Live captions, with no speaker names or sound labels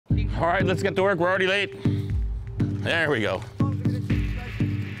All right, let's get to work. We're already late. There we go.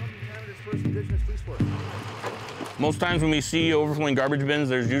 Most times when we see overflowing garbage bins,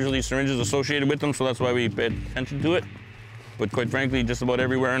 there's usually syringes associated with them, so that's why we pay attention to it. But quite frankly, just about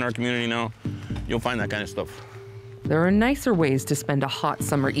everywhere in our community now, you'll find that kind of stuff. There are nicer ways to spend a hot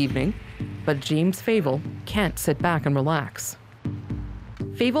summer evening, but James Favel can't sit back and relax.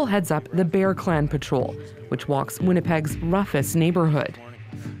 Favel heads up the Bear Clan Patrol, which walks Winnipeg's roughest neighborhood,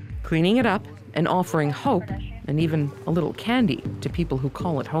 cleaning it up and offering hope and even a little candy to people who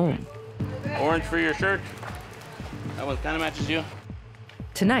call it home. Orange for your shirt. That one kind of matches you.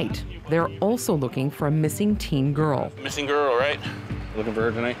 Tonight, they're also looking for a missing teen girl. Missing girl, right? Looking for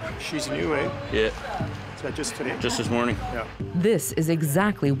her tonight? She's new, eh? Yeah. Is that just today? Just this morning. Yeah. This is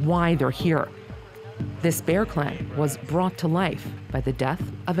exactly why they're here. This Bear Clan was brought to life by the death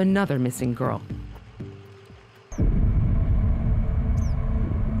of another missing girl.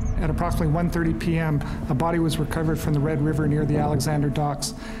 At approximately 1:30 p.m., a body was recovered from the Red River near the Alexander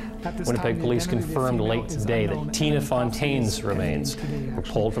Docks. Winnipeg police confirmed late today that Tina Fontaine's remains were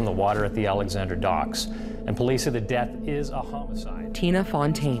pulled from the water at the Alexander Docks, and police say the death is a homicide. Tina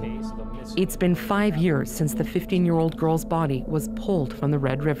Fontaine. It's been 5 years since the 15-year-old girl's body was pulled from the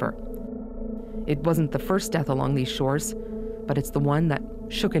Red River. It wasn't the first death along these shores, but it's the one that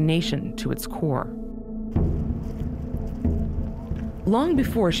shook a nation to its core. Long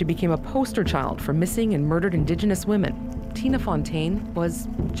before she became a poster child for missing and murdered Indigenous women, Tina Fontaine was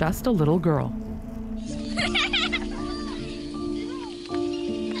just a little girl.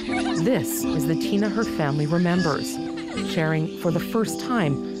 This is the Tina her family remembers, sharing for the first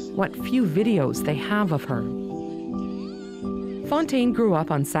time what few videos they have of her. Fontaine grew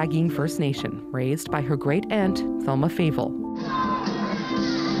up on Saugeen First Nation, raised by her great-aunt, Thelma Favel.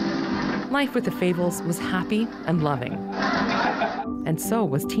 Life with the Favels was happy and loving. And so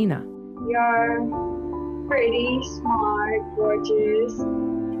was Tina. You're pretty, smart, gorgeous.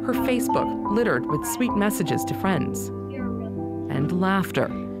 Her Facebook littered with sweet messages to friends. And laughter,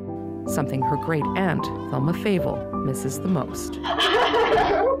 something her great-aunt, Thelma Favel, misses the most.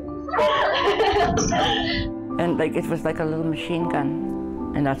 And like it was like a little machine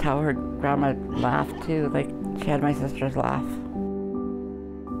gun. And that's how her grandma laughed too. Like she had my sister's laugh.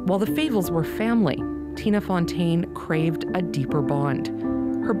 While the Favels were family, Tina Fontaine craved a deeper bond.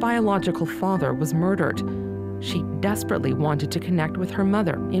 Her biological father was murdered. She desperately wanted to connect with her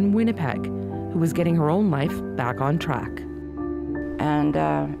mother in Winnipeg, who was getting her own life back on track. And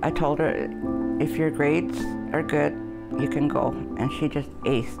I told her, if your grades are good, you can go. And she just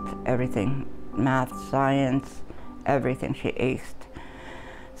aced everything. Math, science, everything she aced.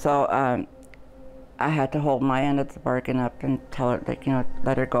 So I had to hold my end of the bargain up and tell her, like, you know,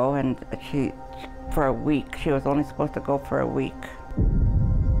 let her go. And she, for a week, she was only supposed to go for a week.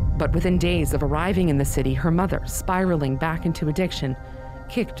 But within days of arriving in the city, her mother, spiraling back into addiction,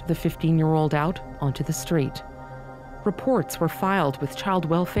 kicked the 15-year-old out onto the street. Reports were filed with child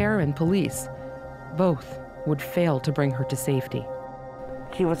welfare and police. Both would fail to bring her to safety.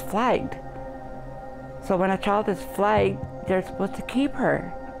 She was flagged. So when a child is flagged, they're supposed to keep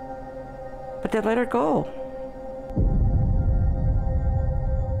her. But they let her go.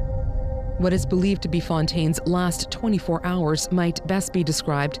 What is believed to be Fontaine's last 24 hours might best be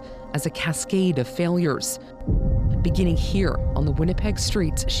described as a cascade of failures. Beginning here on the Winnipeg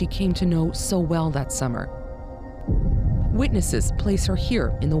streets she came to know so well that summer. Witnesses place her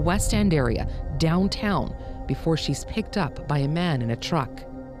here in the West End area, downtown, before she's picked up by a man in a truck.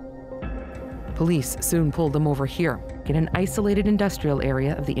 Police soon pulled them over here, in an isolated industrial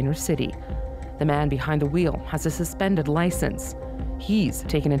area of the inner city. The man behind the wheel has a suspended license. He's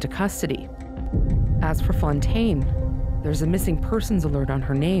taken into custody. As for Fontaine, there's a missing persons alert on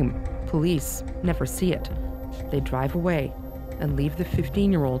her name. Police never see it. They drive away and leave the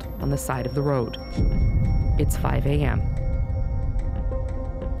 15-year-old on the side of the road. It's 5 a.m.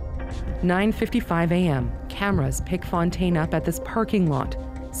 9:55 a.m., cameras pick Fontaine up at this parking lot,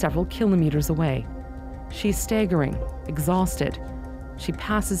 several kilometers away. She's staggering, exhausted. She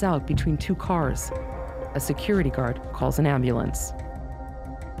passes out between two cars. A security guard calls an ambulance.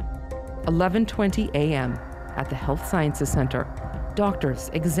 11:20 a.m. at the Health Sciences Center, doctors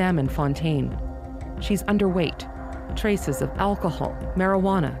examine Fontaine. She's underweight. Traces of alcohol,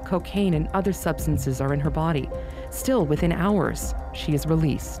 marijuana, cocaine, and other substances are in her body. Still, within hours, she is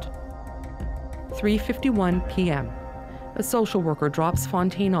released. 3:51 p.m. A social worker drops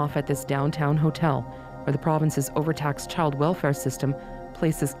Fontaine off at this downtown hotel, where the province's overtaxed child welfare system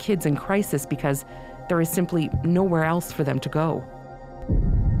places kids in crisis because there is simply nowhere else for them to go.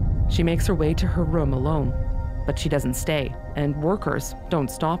 She makes her way to her room alone. But she doesn't stay, and workers don't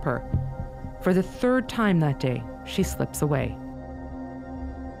stop her. For the third time that day, she slips away.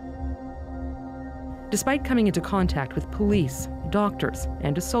 Despite coming into contact with police, doctors,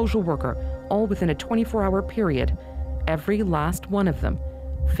 and a social worker, all within a 24-hour period, every last one of them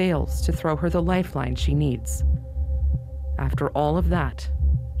fails to throw her the lifeline she needs. After all of that,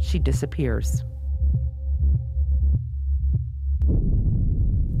 she disappears.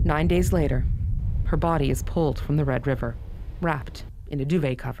 9 days later, her body is pulled from the Red River, wrapped in a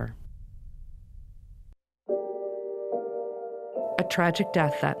duvet cover. A tragic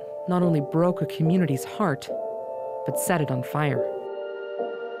death that not only broke a community's heart, but set it on fire.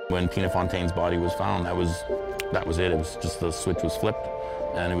 When Tina Fontaine's body was found, that was it. It was just the switch was flipped,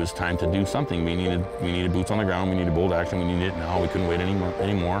 and it was time to do something. We needed boots on the ground. We needed bold action. We needed it now. We couldn't wait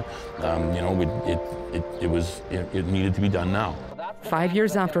anymore. It needed to be done now. 5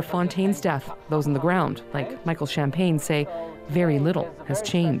 years after Fontaine's death, those on the ground, like Michael Champagne, say very little has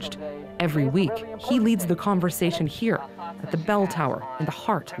changed. Every week, he leads the conversation here at the bell tower in the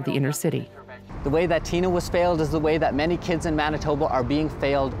heart of the inner city. The way that Tina was failed is the way that many kids in Manitoba are being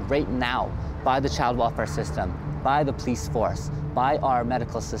failed right now by the child welfare system, by the police force, by our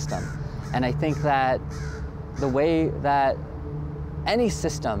medical system. And I think that the way that any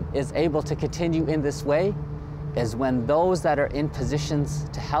system is able to continue in this way is when those that are in positions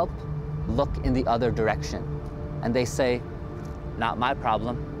to help look in the other direction. And they say, not my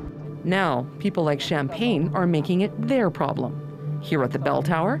problem. Now, people like Champagne are making it their problem. Here at the bell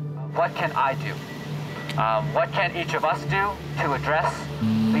tower, what can I do? What can each of us do to address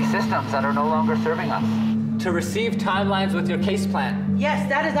these systems that are no longer serving us? To receive timelines with your case plan. Yes,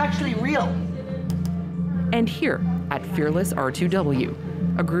 that is actually real. And here at Fearless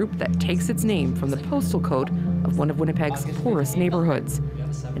R2W, a group that takes its name from the postal code of one of Winnipeg's poorest neighborhoods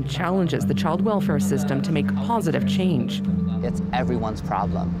and challenges the child welfare system to make positive change. It's everyone's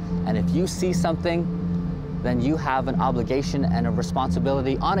problem. And if you see something, then you have an obligation and a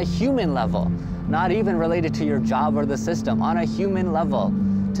responsibility on a human level, not even related to your job or the system, on a human level,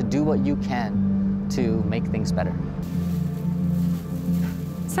 to do what you can to make things better.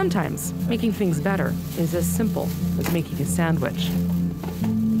 Sometimes making things better is as simple as making a sandwich.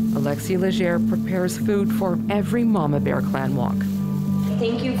 Alexia Legere prepares food for every Mama Bear Clan walk.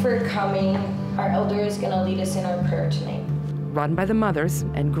 Thank you for coming. Our elder is going to lead us in our prayer tonight. Run by the mothers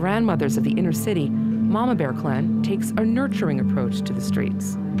and grandmothers of the inner city, Mama Bear Clan takes a nurturing approach to the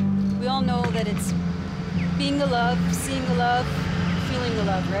streets. We all know that it's being the love, seeing the love, feeling the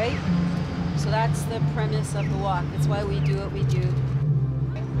love, right? So that's the premise of the walk. That's why we do what we do.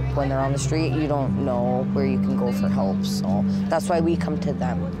 When they're on the street, you don't know where you can go for help, so that's why we come to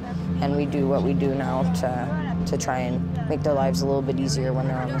them. And we do what we do now to try and make their lives a little bit easier when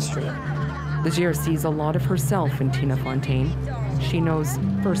they're on the street. Legere sees a lot of herself in Tina Fontaine. She knows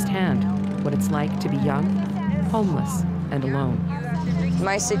firsthand what it's like to be young, homeless, and alone.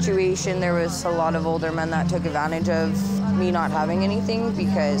 My situation, there was a lot of older men that took advantage of me not having anything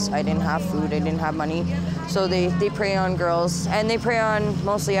because I didn't have food, I didn't have money. So they prey on girls, and they prey on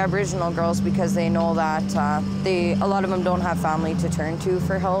mostly Aboriginal girls because they know that a lot of them don't have family to turn to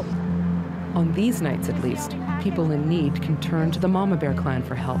for help. On these nights, at least, people in need can turn to the Mama Bear Clan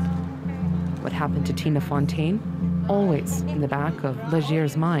for help. What happened to Tina Fontaine? Always in the back of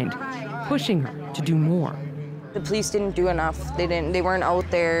Legere's mind, pushing her to do more. The police didn't do enough. They weren't out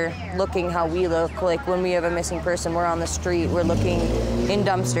there looking how we look. Like when we have a missing person, we're on the street, we're looking in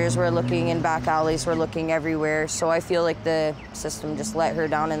dumpsters, we're looking in back alleys, we're looking everywhere. So I feel like the system just let her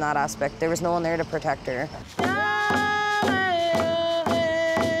down in that aspect. There was no one there to protect her.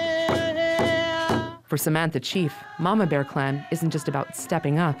 For Samantha Chief, Mama Bear Clan isn't just about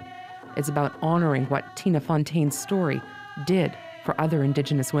stepping up. It's about honoring what Tina Fontaine's story did for other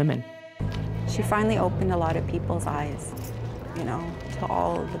Indigenous women. She finally opened a lot of people's eyes, you know, to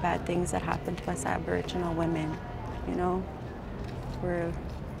all the bad things that happened to us Aboriginal women, you know. We're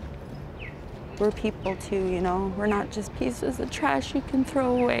people too, you know. We're not just pieces of trash you can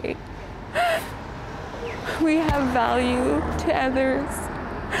throw away. We have value to others.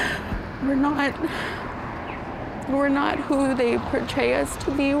 We're not who they portray us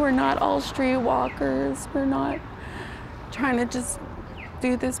to be. We're not all streetwalkers. We're not trying to just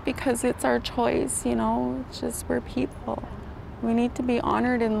do this because it's our choice, you know. It's just we're people. We need to be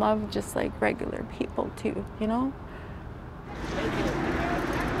honored and loved just like regular people too, you know.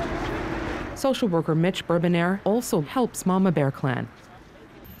 Social worker Mitch Bourbonaire also helps Mama Bear Clan.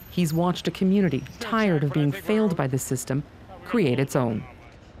 He's watched a community tired of being failed by the system create its own.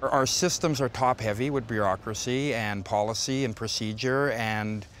 Our systems are top-heavy with bureaucracy and policy and procedure,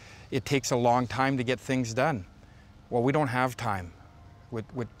 and it takes a long time to get things done. Well, we don't have time.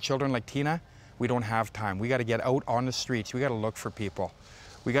 With children like Tina, we don't have time. We got to get out on the streets. We got to look for people.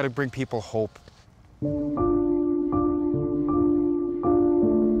 We got to bring people hope.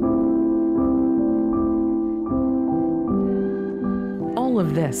 All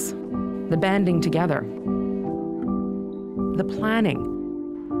of this, the banding together, the planning,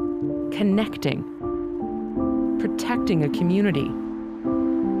 connecting, protecting a community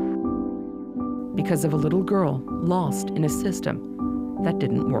because of a little girl lost in a system that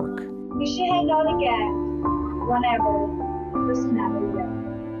didn't work. We should hang out again whenever, just never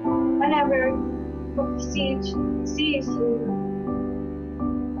again. Whenever, hope to see you soon.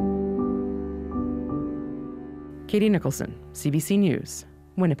 Katie Nicholson, CBC News,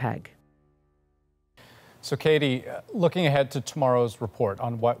 Winnipeg. So Katie, looking ahead to tomorrow's report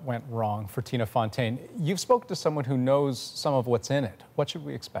on what went wrong for Tina Fontaine, you've spoken to someone who knows some of what's in it. What should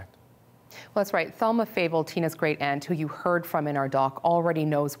we expect? Well, that's right. Thelma Fable, Tina's great aunt, who you heard from in our doc, already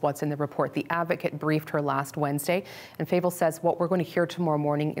knows what's in the report. The Advocate briefed her last Wednesday, and Fable says what we're going to hear tomorrow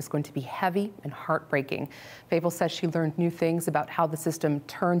morning is going to be heavy and heartbreaking. Fable says she learned new things about how the system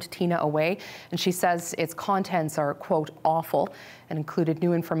turned Tina away, and she says its contents are, quote, awful, and included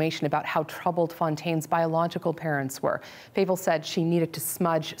new information about how troubled Fontaine's biological parents were. Fable said she needed to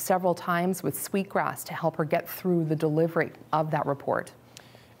smudge several times with sweetgrass to help her get through the delivery of that report.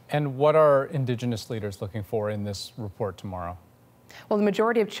 And what are Indigenous leaders looking for in this report tomorrow? Well, the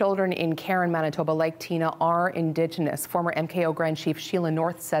majority of children in care in Manitoba, like Tina, are Indigenous. Former MKO Grand Chief Sheila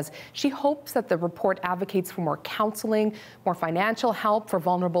North says she hopes that the report advocates for more counseling, more financial help for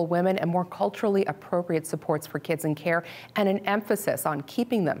vulnerable women, and more culturally appropriate supports for kids in care, and an emphasis on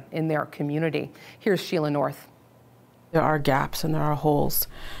keeping them in their community. Here's Sheila North. There are gaps and there are holes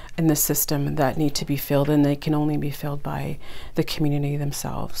in the system that need to be filled, and they can only be filled by the community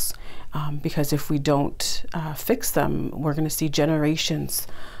themselves. Because if we don't fix them, we're going to see generations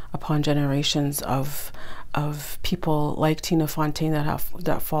upon generations of people like Tina Fontaine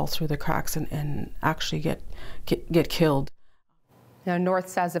that fall through the cracks and actually get killed. Now, North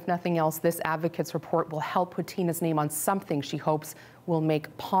says if nothing else, this Advocate's report will help put Tina's name on something she hopes will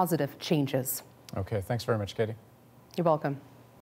make positive changes. Okay, thanks very much, Katie. You're welcome.